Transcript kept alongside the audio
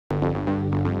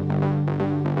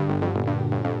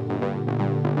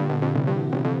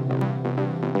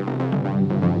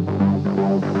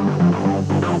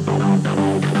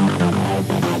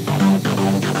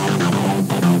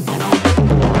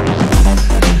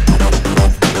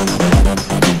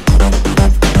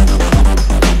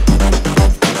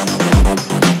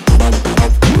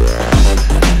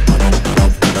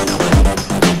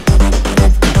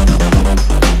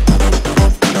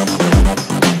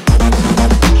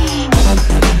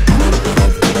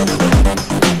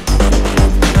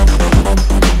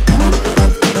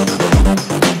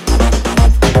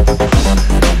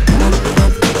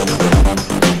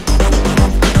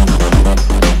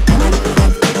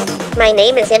My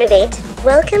name is Innovate.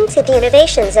 Welcome to the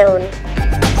Innovation Zone.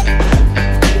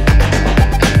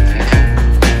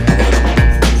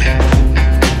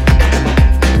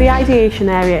 The ideation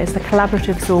area is the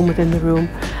collaborative zone within the room,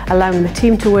 allowing the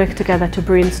team to work together to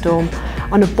brainstorm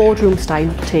on a boardroom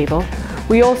style table.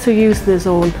 We also use the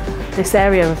zone, this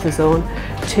area of the zone,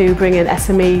 to bring in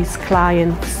SMEs,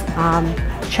 clients,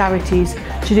 charities,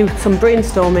 to do some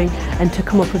brainstorming and to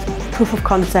come up with proof of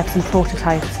concepts and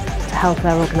prototypes to help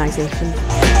their organisations.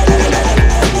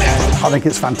 I think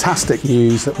it's fantastic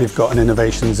news that we've got an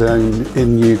innovation zone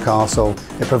in Newcastle.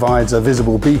 It provides a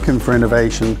visible beacon for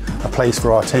innovation, a place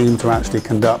for our team to actually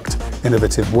conduct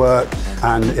innovative work,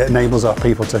 and it enables our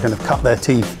people to kind of cut their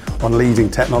teeth on leading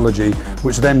technology,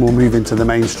 which then will move into the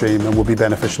mainstream and will be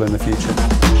beneficial in the future.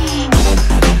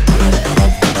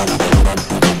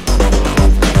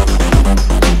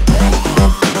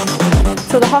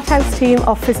 So the Hothouse team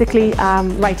are physically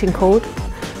writing code.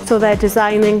 So they're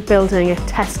designing, building it,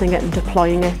 testing it and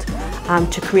deploying it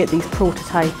to create these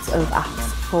prototypes of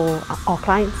apps for our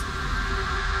clients.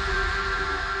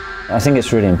 I think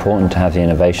it's really important to have the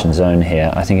innovation zone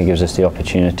here. I think it gives us the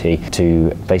opportunity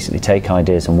to basically take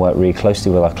ideas and work really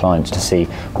closely with our clients to see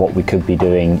what we could be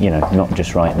doing, not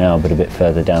just right now, but a bit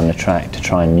further down the track to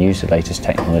try and use the latest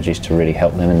technologies to really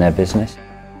help them in their business.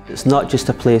 It's not just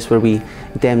a place where we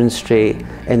demonstrate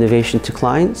innovation to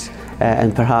clients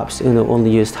and perhaps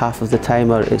only used half of the time,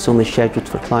 or it's only scheduled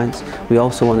for clients. We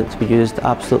also want it to be used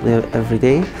absolutely every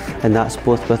day, and that's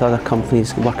both with other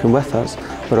companies working with us,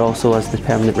 but also as the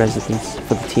permanent residents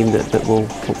for the team that will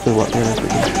hopefully work there as we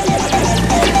do.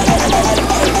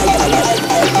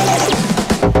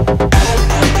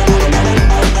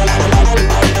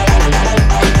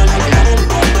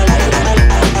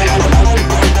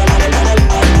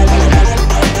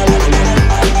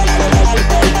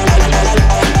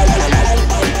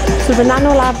 So the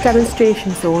NanoLab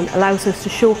demonstration zone allows us to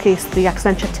showcase the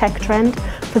Accenture tech trend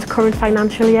for the current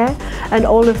financial year and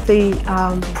all of the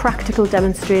practical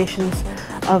demonstrations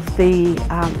of the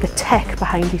tech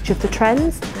behind each of the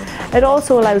trends. It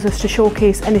also allows us to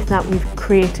showcase anything that we've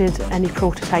created, any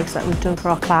prototypes that we've done for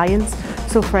our clients.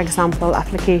 So for example,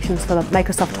 applications for the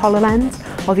Microsoft HoloLens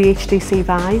or the HTC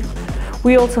Vive.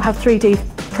 We also have 3D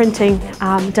printing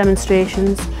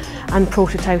demonstrations and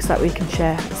prototypes that we can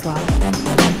share as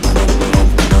well.